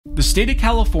The state of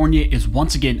California is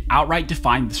once again outright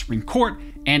defying the Supreme Court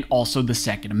and also the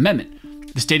Second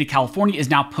Amendment. The state of California is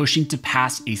now pushing to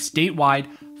pass a statewide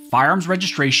firearms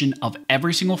registration of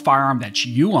every single firearm that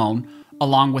you own,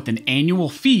 along with an annual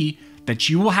fee that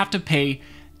you will have to pay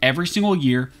every single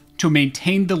year to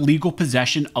maintain the legal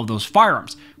possession of those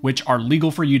firearms, which are legal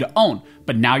for you to own,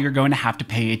 but now you're going to have to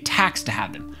pay a tax to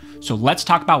have them. So let's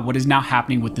talk about what is now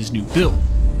happening with this new bill.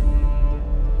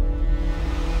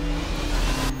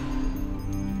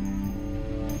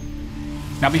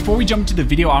 Now, before we jump into the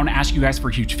video, I want to ask you guys for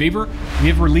a huge favor. We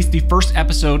have released the first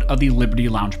episode of the Liberty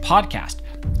Lounge podcast.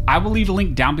 I will leave a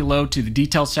link down below to the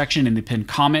details section in the pinned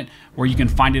comment where you can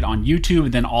find it on YouTube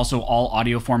and then also all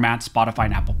audio formats, Spotify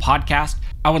and Apple Podcast.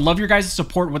 I would love your guys'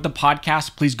 support with the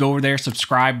podcast. Please go over there,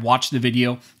 subscribe, watch the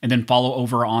video, and then follow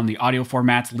over on the audio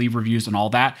formats, leave reviews and all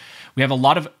that. We have a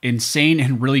lot of insane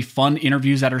and really fun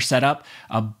interviews that are set up.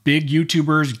 Big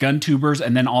YouTubers, gun tubers,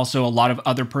 and then also a lot of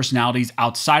other personalities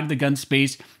outside of the gun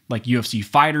space, like UFC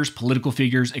fighters, political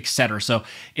figures, etc. So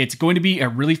it's going to be a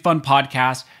really fun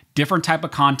podcast. Different type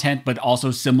of content, but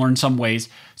also similar in some ways.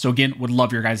 So again, would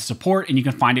love your guys' support, and you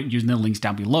can find it using the links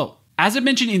down below. As I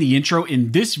mentioned in the intro,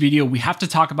 in this video, we have to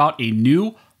talk about a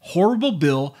new horrible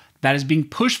bill that is being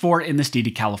pushed for in the state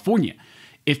of California.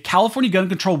 If California gun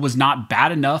control was not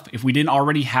bad enough, if we didn't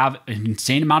already have an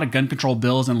insane amount of gun control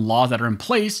bills and laws that are in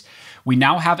place, we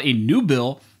now have a new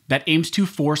bill that aims to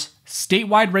force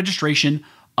statewide registration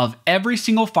of every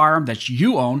single firearm that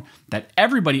you own, that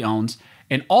everybody owns.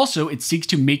 And also, it seeks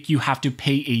to make you have to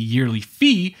pay a yearly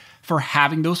fee for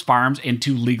having those firearms and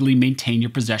to legally maintain your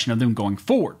possession of them going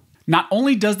forward. Not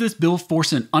only does this bill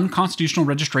force an unconstitutional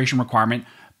registration requirement,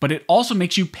 but it also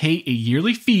makes you pay a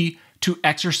yearly fee to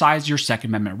exercise your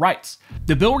Second Amendment rights.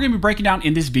 The bill we're going to be breaking down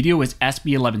in this video is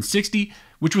SB 1160,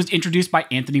 which was introduced by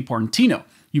Anthony Portantino.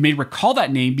 You may recall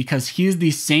that name because he is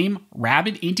the same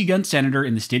rabid anti-gun senator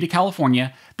in the state of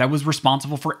California that was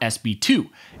responsible for SB 2.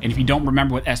 And if you don't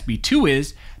remember what SB 2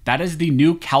 is, that is the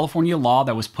new California law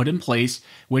that was put in place,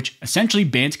 which essentially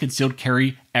bans concealed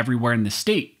carry everywhere in the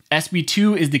state. SB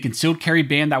 2 is the concealed carry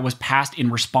ban that was passed in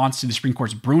response to the Supreme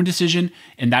Court's Bruin decision,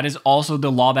 and that is also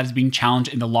the law that is being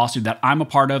challenged in the lawsuit that I'm a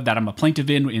part of, that I'm a plaintiff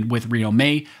in with Rio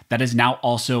May, that is now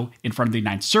also in front of the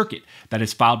Ninth Circuit, that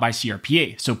is filed by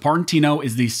CRPA. So Portantino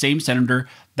is the same senator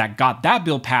that got that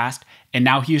bill passed, and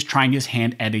now he is trying his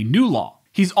hand at a new law.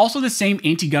 He's also the same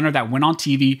anti-gunner that went on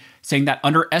TV saying that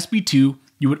under SB 2,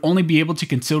 you would only be able to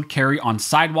concealed carry on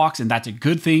sidewalks, and that's a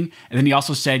good thing. And then he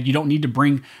also said you don't need to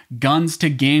bring guns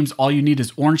to games. All you need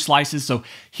is orange slices. So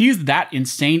he's that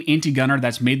insane anti-gunner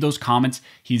that's made those comments.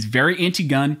 He's very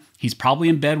anti-gun. He's probably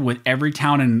in bed with every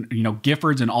town and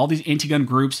Giffords and all these anti-gun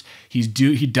groups. He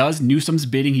does Newsom's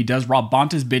bidding. He does Rob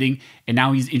Bonta's bidding, and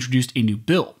now he's introduced a new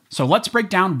bill. So let's break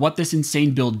down what this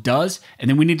insane bill does, and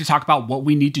then we need to talk about what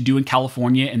we need to do in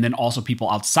California and then also people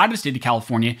outside of the state of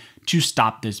California to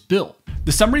stop this bill.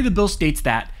 The summary of the bill states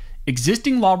that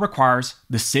existing law requires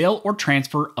the sale or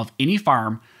transfer of any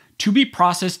firearm to be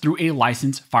processed through a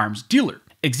licensed firearms dealer.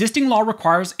 Existing law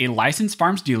requires a licensed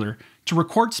firearms dealer to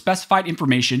record specified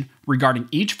information regarding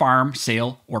each firearm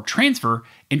sale or transfer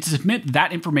and to submit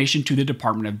that information to the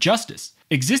Department of Justice.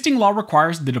 Existing law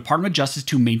requires the Department of Justice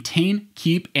to maintain,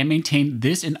 keep, and maintain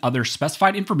this and other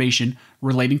specified information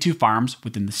relating to firearms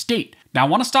within the state. Now, I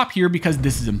want to stop here because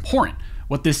this is important.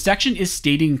 What this section is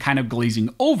stating, kind of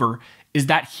glazing over, is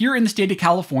that here in the state of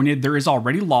California, there is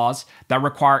already laws that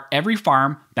require every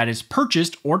firearm that is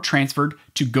purchased or transferred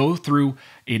to go through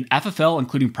an FFL,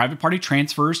 including private party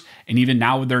transfers, and even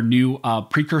now with their new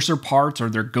precursor parts or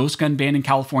their ghost gun ban in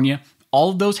California,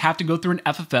 all of those have to go through an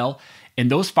FFL. And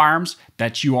those firearms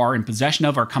that you are in possession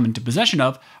of or come into possession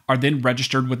of are then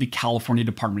registered with the California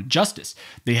Department of Justice.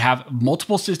 They have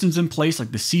multiple systems in place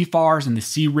like the CFARS and the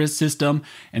CRIS system.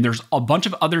 And there's a bunch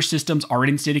of other systems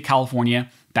already in the state of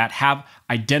California that have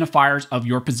identifiers of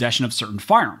your possession of certain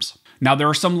firearms. Now, there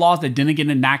are some laws that didn't get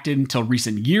enacted until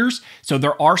recent years, so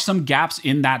there are some gaps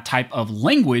in that type of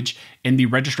language in the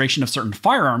registration of certain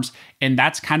firearms, and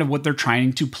that's kind of what they're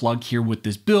trying to plug here with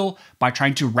this bill by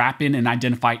trying to wrap in and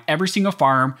identify every single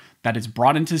firearm that is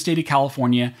brought into the state of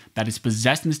California, that is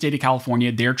possessed in the state of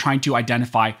California. They're trying to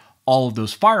identify all of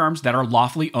those firearms that are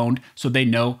lawfully owned so they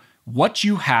know what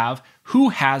you have, who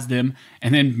has them,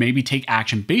 and then maybe take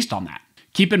action based on that.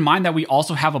 Keep in mind that we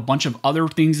also have a bunch of other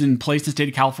things in place in the state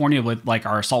of California with like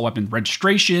our assault weapon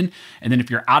registration. And then if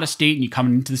you're out of state and you come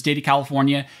into the state of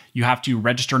California, you have to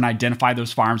register and identify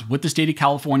those firearms with the state of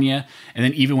California. And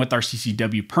then even with our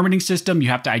CCW permitting system, you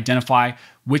have to identify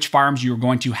which firearms you're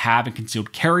going to have in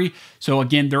concealed carry. So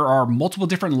again, there are multiple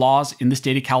different laws in the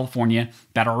state of California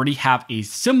that already have a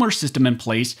similar system in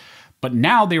place. But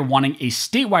now they're wanting a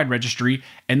statewide registry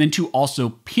and then to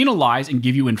also penalize and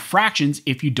give you infractions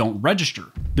if you don't register.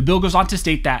 The bill goes on to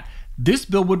state that this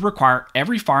bill would require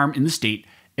every firearm in the state,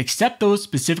 except those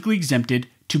specifically exempted,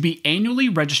 to be annually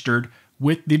registered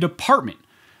with the department.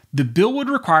 The bill would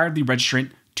require the registrant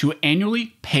to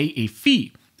annually pay a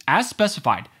fee, as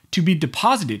specified, to be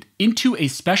deposited into a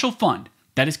special fund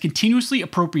that is continuously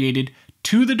appropriated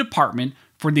to the department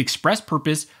for the express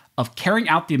purpose of carrying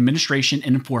out the administration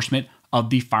and enforcement of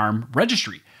the firearm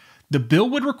registry. The bill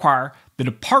would require the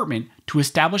department to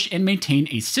establish and maintain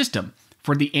a system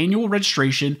for the annual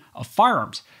registration of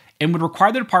firearms and would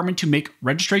require the department to make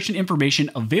registration information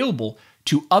available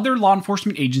to other law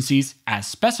enforcement agencies as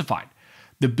specified.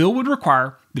 The bill would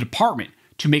require the department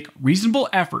to make reasonable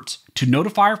efforts to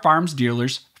notify our firearms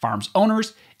dealers, firearms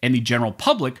owners, and the general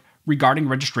public regarding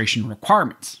registration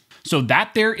requirements. So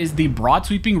that there is the broad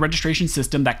sweeping registration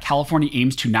system that California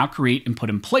aims to now create and put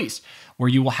in place, where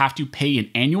you will have to pay an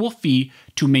annual fee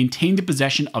to maintain the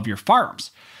possession of your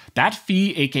firearms. That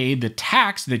fee, aka the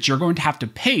tax that you're going to have to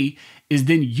pay, is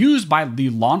then used by the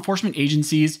law enforcement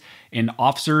agencies and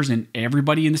officers and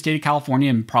everybody in the state of California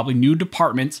and probably new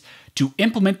departments to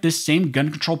implement this same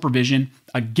gun control provision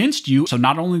against you. So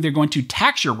not only they're going to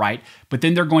tax your right, but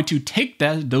then they're going to take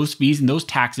those fees and those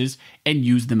taxes and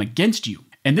use them against you.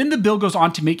 And then the bill goes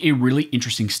on to make a really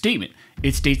interesting statement.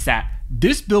 It states that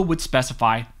this bill would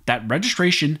specify that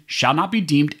registration shall not be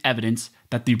deemed evidence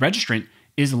that the registrant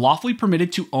is lawfully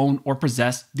permitted to own or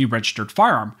possess the registered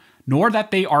firearm, nor that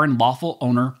they are a lawful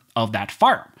owner of that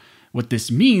firearm. What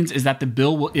this means is that the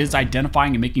bill is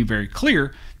identifying and making very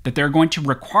clear that they're going to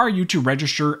require you to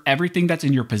register everything that's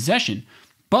in your possession.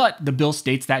 But the bill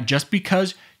states that just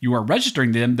because you are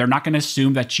registering them, they're not going to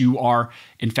assume that you are,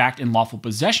 in fact, in lawful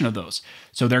possession of those.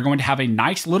 So they're going to have a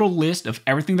nice little list of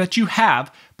everything that you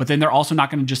have, but then they're also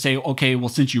not going to just say, okay, well,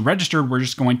 since you registered, we're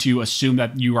just going to assume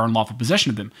that you are in lawful possession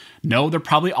of them. No, they're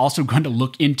probably also going to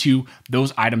look into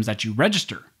those items that you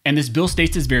register. And this bill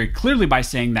states this very clearly by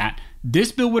saying that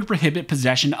this bill would prohibit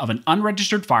possession of an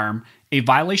unregistered firearm, a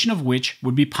violation of which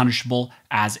would be punishable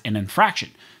as an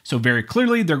infraction. So very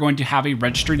clearly, they're going to have a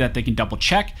registry that they can double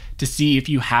check to see if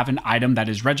you have an item that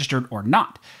is registered or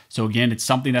not. So again, it's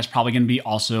something that's probably going to be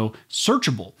also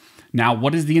searchable. Now,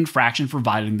 what is the infraction for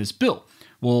violating this bill?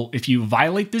 Well, if you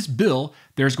violate this bill,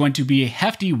 there's going to be a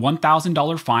hefty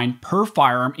 $1,000 fine per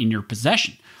firearm in your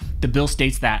possession. The bill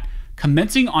states that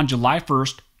commencing on July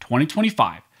 1st,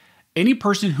 2025, any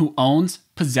person who owns,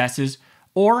 possesses,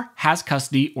 or has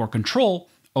custody or control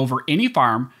over any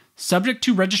firearm subject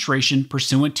to registration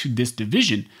pursuant to this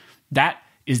division that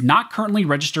is not currently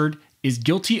registered is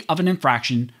guilty of an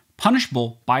infraction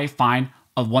punishable by a fine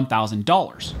of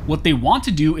 $1,000. What they want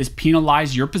to do is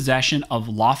penalize your possession of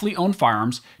lawfully owned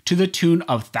firearms to the tune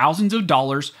of thousands of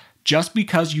dollars just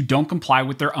because you don't comply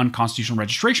with their unconstitutional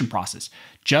registration process.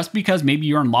 Just because maybe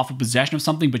you're in lawful possession of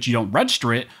something but you don't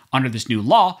register it under this new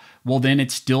law, well then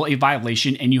it's still a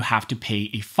violation and you have to pay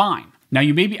a fine. Now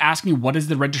you may be asking, what does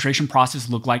the registration process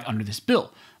look like under this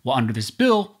bill? Well, under this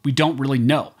bill, we don't really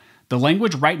know. The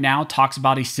language right now talks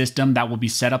about a system that will be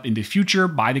set up in the future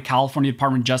by the California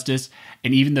Department of Justice,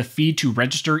 and even the fee to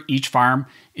register each firearm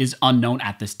is unknown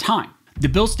at this time. The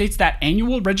bill states that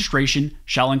annual registration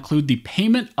shall include the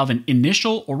payment of an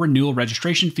initial or renewal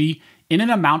registration fee in an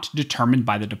amount determined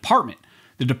by the department.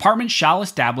 The department shall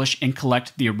establish and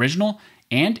collect the original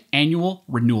and annual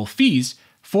renewal fees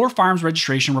for firearms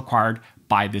registration required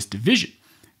by this division.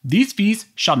 These fees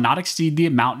shall not exceed the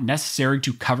amount necessary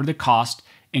to cover the cost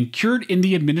incurred in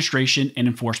the administration and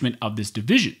enforcement of this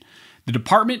division. The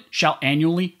department shall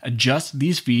annually adjust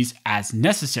these fees as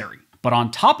necessary. But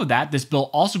on top of that, this bill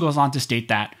also goes on to state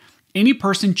that any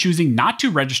person choosing not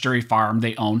to register a firearm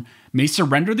they own may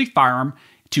surrender the firearm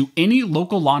to any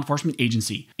local law enforcement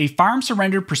agency. A firearm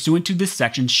surrendered pursuant to this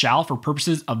section shall, for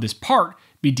purposes of this part,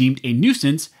 be deemed a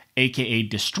nuisance, aka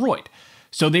destroyed.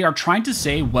 So they are trying to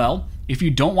say, well, if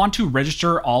you don't want to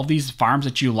register all these firearms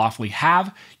that you lawfully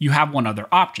have, you have one other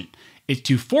option. It's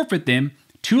to forfeit them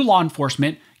to law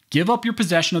enforcement, give up your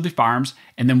possession of the firearms,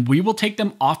 and then we will take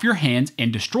them off your hands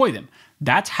and destroy them.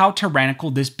 That's how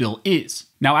tyrannical this bill is.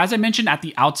 Now, as I mentioned at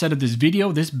the outset of this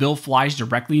video, this bill flies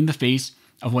directly in the face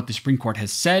of what the Supreme Court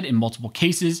has said in multiple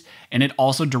cases, and it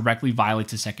also directly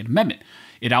violates the Second Amendment.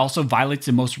 It also violates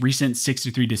the most recent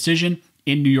 6-3 decision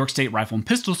in New York State Rifle and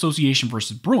Pistol Association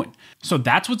versus Bruin. So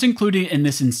that's what's included in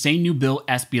this insane new bill,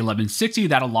 SB 1160,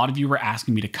 that a lot of you were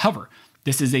asking me to cover.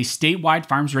 This is a statewide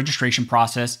firearms registration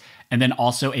process, and then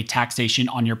also a taxation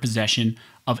on your possession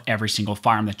of every single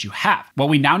firearm that you have. What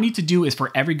we now need to do is for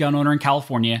every gun owner in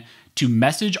California to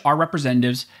message our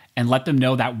representatives and let them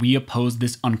know that we oppose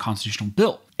this unconstitutional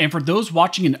bill. And for those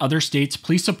watching in other states,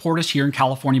 please support us here in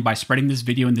California by spreading this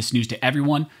video and this news to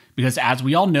everyone, because as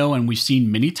we all know and we've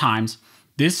seen many times,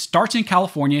 this starts in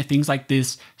California. Things like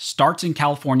this starts in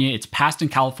California, it's passed in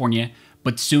California,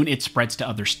 but soon it spreads to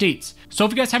other states. So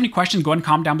if you guys have any questions, go ahead and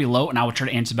comment down below and I will try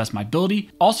to answer the best of my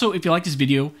ability. Also, if you like this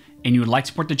video and you would like to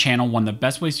support the channel, one of the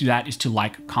best ways to do that is to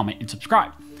like, comment, and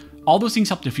subscribe. All those things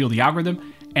help to fuel the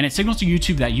algorithm, and it signals to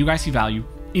YouTube that you guys see value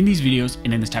in these videos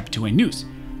and in this type of two-way news.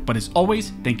 But as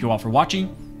always, thank you all for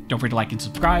watching. Don't forget to like and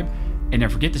subscribe. And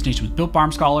never forget, this nation was built by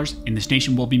armed scholars, and this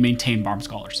nation will be maintained by armed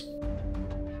scholars.